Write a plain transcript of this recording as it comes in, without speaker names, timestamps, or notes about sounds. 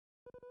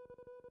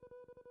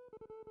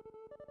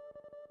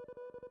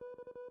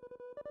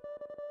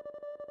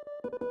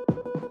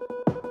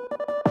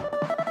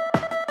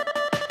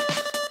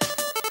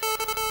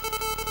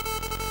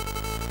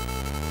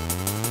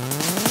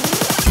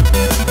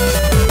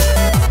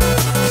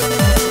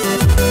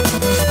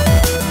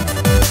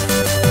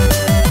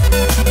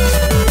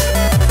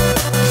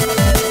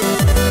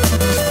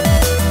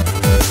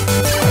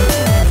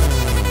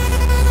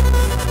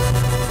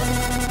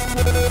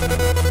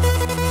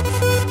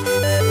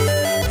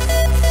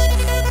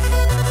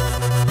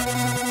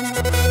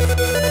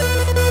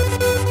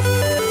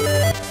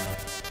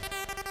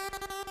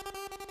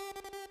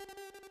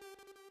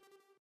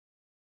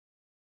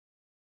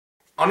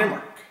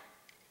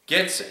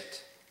Get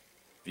Set,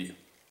 View.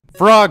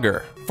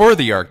 Frogger for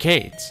the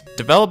arcades.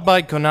 Developed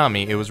by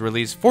Konami, it was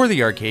released for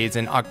the arcades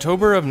in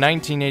October of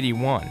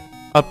 1981.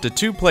 Up to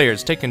 2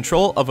 players take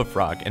control of a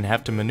frog and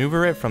have to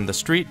maneuver it from the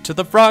street to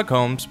the frog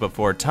homes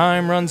before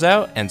time runs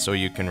out, and so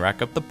you can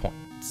rack up the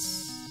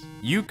points.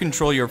 You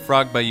control your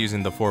frog by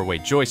using the 4-way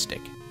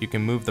joystick. You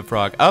can move the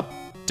frog up,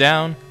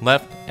 down,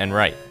 left, and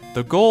right.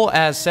 The goal,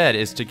 as said,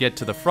 is to get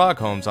to the frog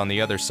homes on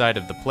the other side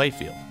of the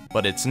playfield,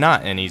 but it's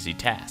not an easy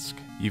task.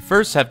 You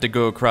first have to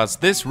go across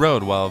this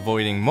road while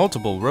avoiding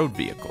multiple road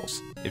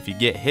vehicles. If you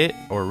get hit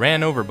or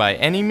ran over by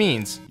any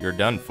means, you're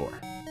done for.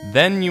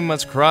 Then you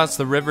must cross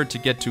the river to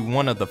get to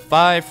one of the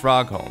 5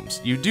 frog homes.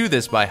 You do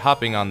this by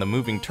hopping on the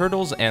moving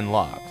turtles and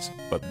logs.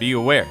 But be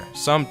aware,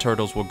 some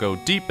turtles will go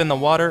deep in the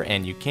water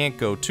and you can't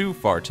go too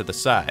far to the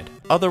side.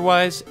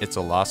 Otherwise, it's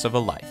a loss of a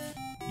life.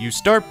 You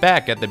start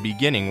back at the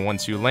beginning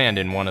once you land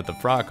in one of the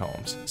frog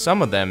homes.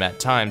 Some of them at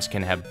times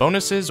can have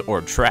bonuses or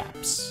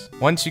traps.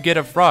 Once you get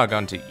a frog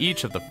onto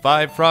each of the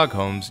 5 frog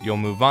homes, you'll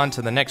move on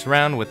to the next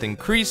round with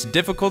increased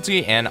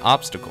difficulty and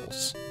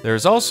obstacles.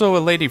 There's also a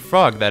lady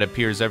frog that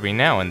appears every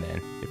now and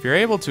then. If you're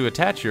able to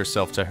attach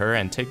yourself to her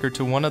and take her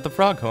to one of the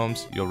frog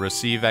homes, you'll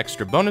receive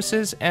extra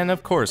bonuses and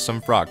of course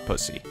some frog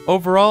pussy.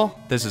 Overall,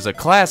 this is a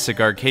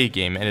classic arcade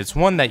game and it's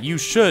one that you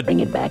should bring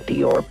it back to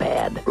your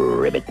pad,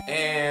 ribbit.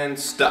 And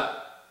stop.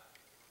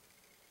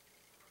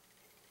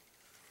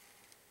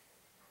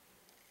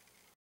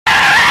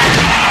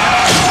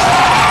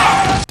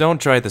 Don't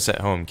try this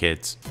at home,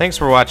 kids. Thanks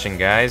for watching,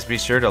 guys. Be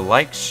sure to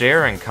like,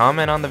 share, and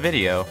comment on the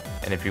video.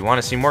 And if you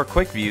want to see more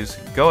quick views,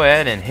 go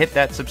ahead and hit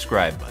that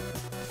subscribe button.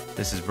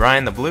 This is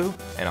BrianTheBlue,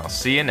 and I'll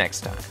see you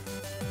next time.